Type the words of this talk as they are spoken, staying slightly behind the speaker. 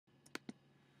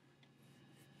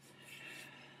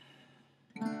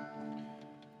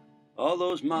All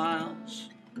those miles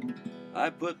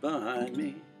I put behind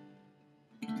me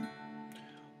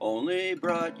only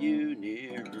brought you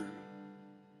nearer.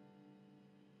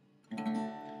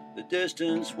 The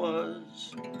distance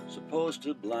was supposed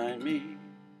to blind me,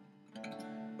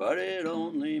 but it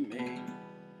only made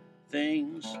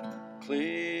things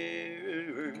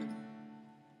clearer.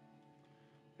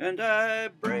 And I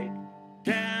break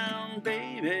down,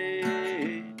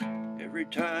 baby, every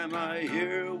time I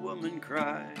hear a woman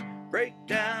cry. Break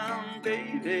down,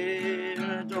 baby, and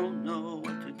I don't know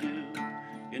what to do.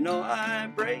 You know I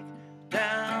break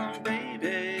down,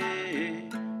 baby,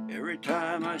 every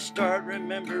time I start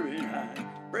remembering. I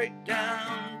break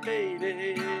down,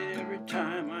 baby, every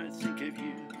time I think of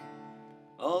you.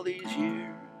 All these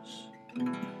years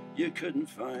you couldn't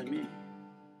find me.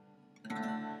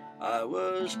 I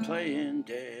was playing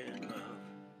dead love.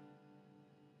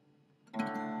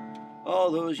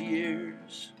 All those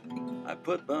years I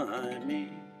put behind me,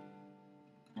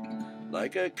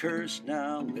 like a curse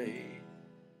now lay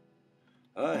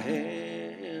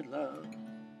ahead, love.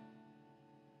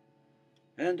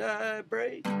 And I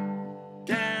break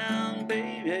down,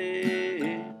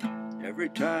 baby, every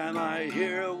time I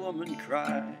hear a woman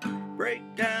cry.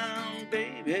 Break down,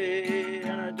 baby,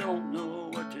 and I don't know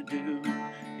what to do.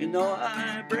 You know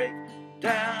I break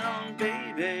down,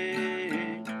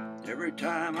 baby, every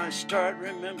time I start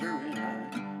remembering.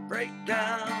 I break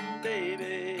down,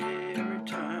 baby, every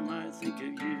time I think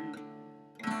of you.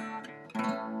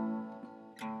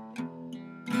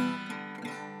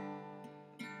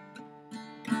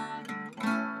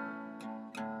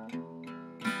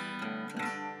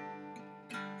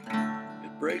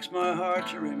 It breaks my heart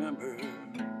to remember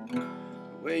the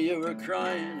way you were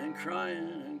crying and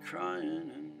crying and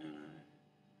crying, and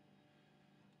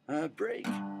I break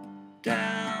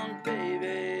down, baby.